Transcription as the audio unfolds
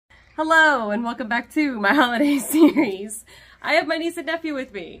Hello, and welcome back to my holiday series. I have my niece and nephew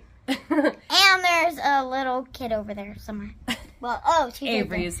with me. And there's a little kid over there somewhere. Well, she's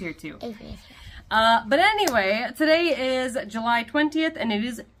Avery is here too. Avery is here. But anyway, today is July 20th, and it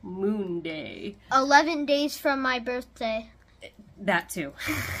is Moon Day. 11 days from my birthday. That too.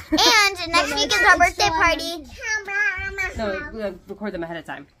 And next week is our birthday party. No, we record them ahead of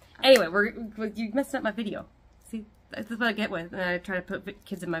time. Anyway, you messed up my video. See, that's what I get with when I try to put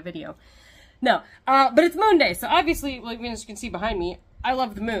kids in my video. No, but it's Moon Day, so obviously, like as you can see behind me, I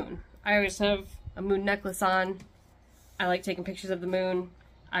love the moon. I always have a moon necklace on. I like taking pictures of the moon.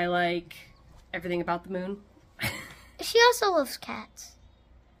 I like everything about the moon. She also loves cats.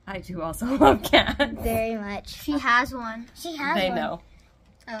 I do also love cats. Very much. She has one. She has They one. know.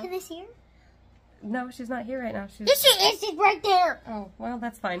 Oh. Can I see her? No, she's not here right now. Yes, she is. She's right there. Oh, well,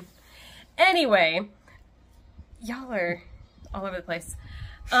 that's fine. Anyway, y'all are all over the place.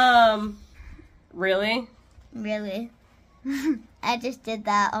 Really? Really? I just did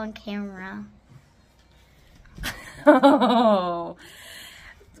that on camera. Oh.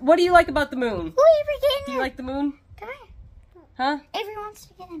 What do you like about the moon? Who are you getting Do you like the moon? Come here. Huh? Avery wants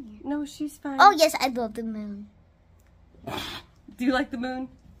to get in here. No, she's fine. Oh, yes, I love the moon. Do you like the moon?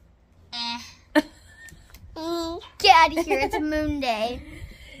 Get out of here. It's Moon Day.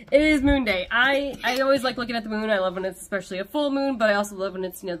 It is Moon Day. I always like looking at the moon. I love when it's especially a full moon, but I also love when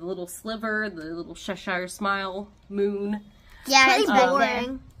it's, you know, the little sliver, the little Cheshire smile moon. Yeah, Pretty it's boring.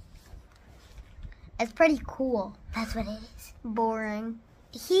 boring. It's pretty cool. That's what it is. Boring.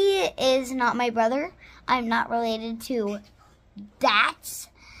 He is not my brother. I'm not related to that.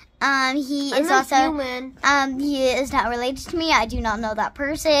 He I'm is a also human. he is not related to me. I do not know that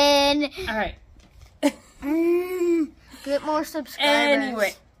person. All right. Get more subscribers.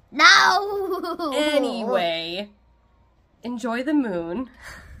 Anyway. No. Anyway. Enjoy the moon.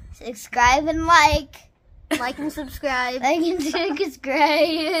 Subscribe and like. Like and subscribe. Like and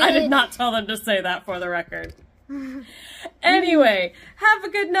subscribe. I did not tell them to say that for the record. Anyway, have a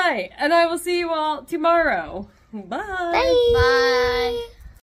good night, and I will see you all tomorrow. Bye. Bye. Bye.